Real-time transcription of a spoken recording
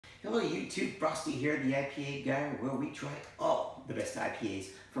Hello YouTube, Frosty here, the IPA guy, where we try all the best IPAs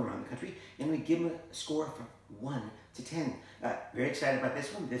from around the country and we give them a score from 1 to 10. Very excited about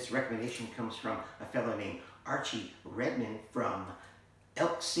this one. This recommendation comes from a fellow named Archie Redmond from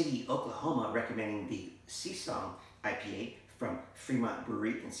Elk City, Oklahoma, recommending the Seasong IPA from Fremont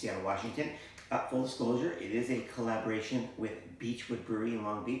Brewery in Seattle, Washington. Full disclosure, it is a collaboration with Beechwood Brewery in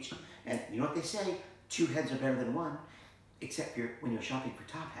Long Beach. And you know what they say, two heads are better than one, except when you're shopping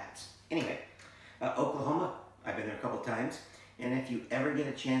for top hats. Anyway, Oklahoma, I've been there a couple times, and if you ever get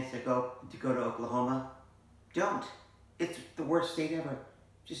a chance to go to Oklahoma, don't. It's the worst state ever.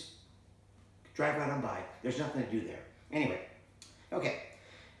 Just drive right on by. There's nothing to do there. Anyway, okay,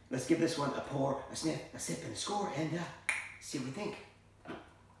 let's give this one a pour, a sniff, a sip, and a score, and see what we think.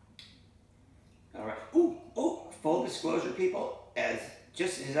 All right. Full disclosure, people,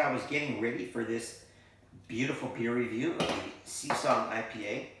 just as I was getting ready for this beautiful beer review of the Seasong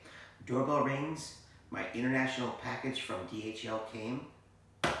IPA, doorbell rings, my international package from DHL came.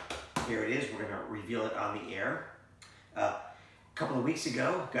 Here it is. We're going to reveal it on the air. A couple of weeks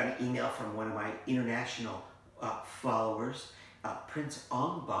ago, got an email from one of my international followers, Prince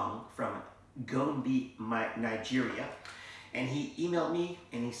Ongbong from Gombe, Nigeria. And he emailed me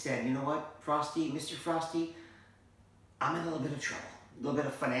and he said, you know what, Frosty, Mr. Frosty, I'm in a little bit of trouble, a little bit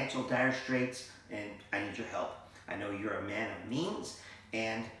of financial dire straits, and I need your help. I know you're a man of means,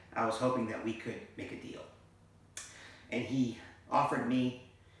 and I was hoping that we could make a deal. And he offered me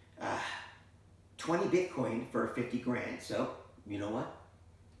 20 Bitcoin for 50 grand. So, you know what?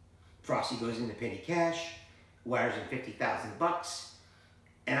 Frosty goes into petty cash, wires in 50,000 bucks,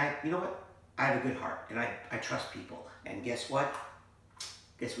 and you know what? I have a good heart, and I trust people. And guess what?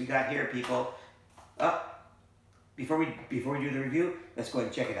 Guess we got here, people. Before we do the review, let's go ahead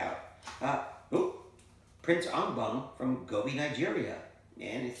and check it out. Prince Ongbong from Gombe, Nigeria.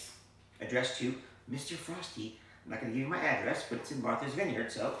 And it's addressed to Mr. Frosty. I'm not going to give you my address, but it's in Martha's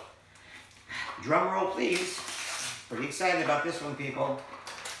Vineyard, so drum roll, please. Pretty excited about this one, people.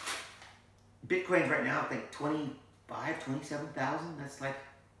 Bitcoins right now, I think 27,000. That's like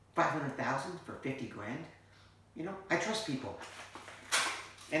 500,000 for 50 grand. You know, I trust people.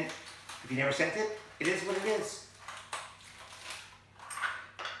 And if you never sent it, it is what it is.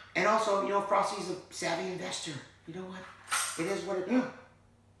 And also, you know, Frosty's a savvy investor. You know what? It is what it is.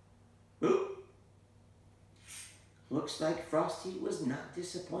 Ooh. Looks like Frosty was not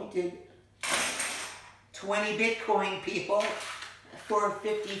disappointed. 20 Bitcoin, people, for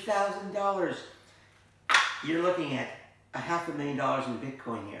 $50,000. You're looking at $500,000 in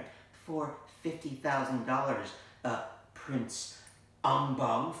Bitcoin here for $50,000. Prince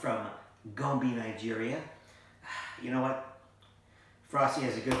Ongbong from Gombe, Nigeria. You know what? Frosty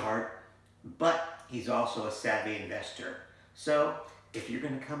has a good heart, but he's also a savvy investor. So if you're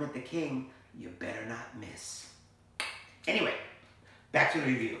going to come at the king, you better not miss. Anyway, back to the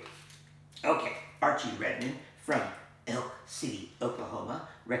review. Okay, Archie Redmond from Elk City, Oklahoma,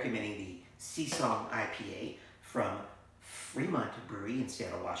 recommending the Seasong IPA from Fremont Brewery in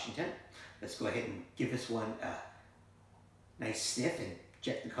Seattle, Washington. Let's go ahead and give this one a nice sniff and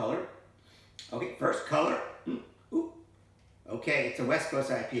check the color. Okay, first color. Ooh. Okay, it's a West Coast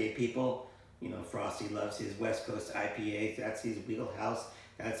IPA, people. You know, Frosty loves his West Coast IPAs. That's his wheelhouse.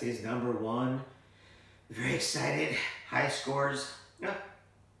 That's his number one. Very excited. High scores.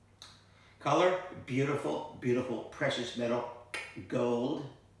 Color, beautiful, beautiful precious metal gold.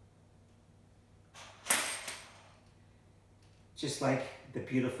 Just like the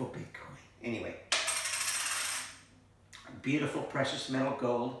beautiful Bitcoin. Anyway, beautiful precious metal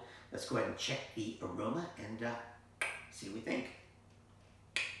gold. Let's go ahead and check the aroma and see what we think.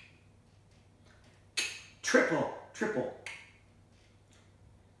 Triple.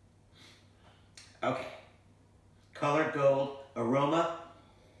 Okay. Color gold, aroma.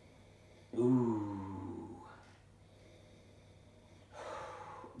 Ooh.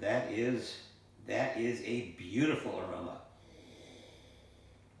 That is a beautiful aroma.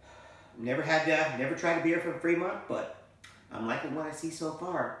 Never tried a beer from Fremont, but I'm liking what I see so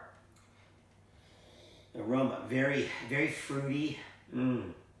far. Aroma, very, very fruity.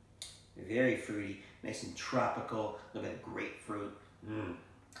 Very fruity, nice and tropical. A little bit of grapefruit.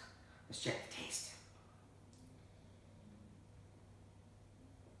 Let's check the taste.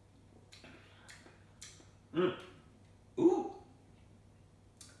 Ooh.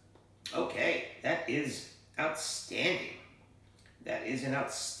 Okay, that is outstanding. That is an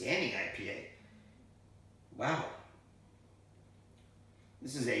outstanding IPA. Wow.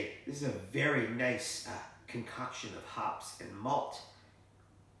 This is a very nice concoction of hops and malt.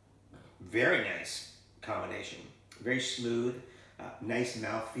 Very nice combination. Very smooth. Nice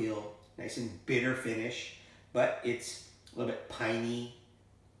mouthfeel, nice and bitter finish, but it's a little bit piney,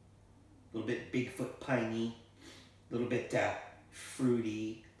 a little bit Bigfoot piney, a little bit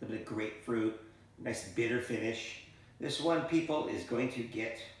fruity, a little bit of grapefruit, nice bitter finish. This one, people, is going to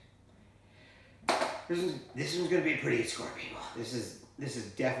get, this one's going to be a pretty good score, people. This is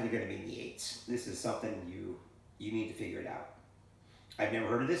definitely going to be in the 8s. This is something you need to figure it out. I've never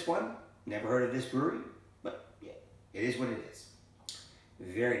heard of this one, never heard of this brewery, but yeah, it is what it is.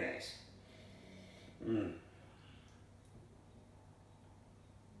 Very nice.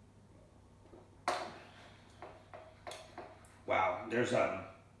 Wow, there's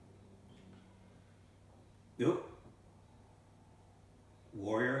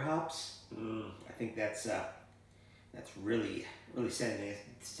Warrior hops. I think that's really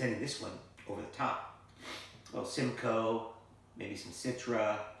sending this one over the top. Well, Simcoe, maybe some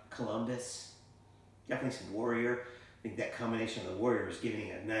Citra, Columbus, definitely some Warrior. I think that combination of the Warrior is giving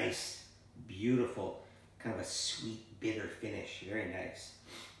it a nice, beautiful, kind of a sweet, bitter finish. Very nice.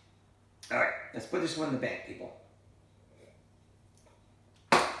 All right, let's put this one in the bank, people.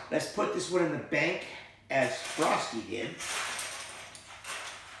 Let's put this one in the bank as Frosty did.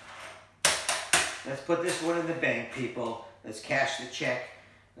 Let's put this one in the bank, people. Let's cash the check.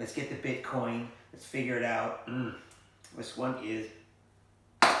 Let's get the Bitcoin. Let's figure it out. This one is,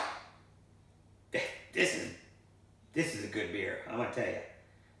 this is a good beer. I'm gonna tell you.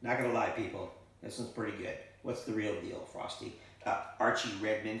 Not gonna lie, people. This one's pretty good. What's the real deal, Frosty? Archie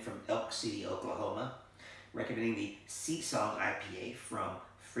Redmond from Elk City, Oklahoma, recommending the Sea Song IPA from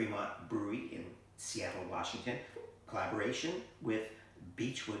Fremont Brewery in Seattle, Washington. Collaboration with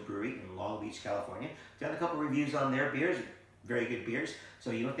Beechwood Brewery in Long Beach, California. Done a couple reviews on their beers. Very good beers.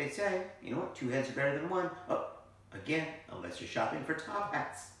 So you know what they say. You know what? 2 heads are better than 1. Oh, again, unless you're shopping for top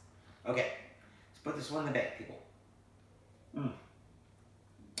hats. Okay, let's put this one in the bank, people.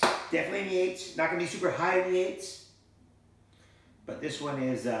 Definitely in the 8s. Not going to be super high in the 8s. But this one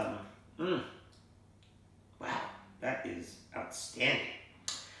is, wow, that is outstanding.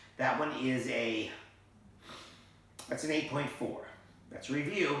 That one is that's an 8.4. That's a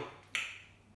review.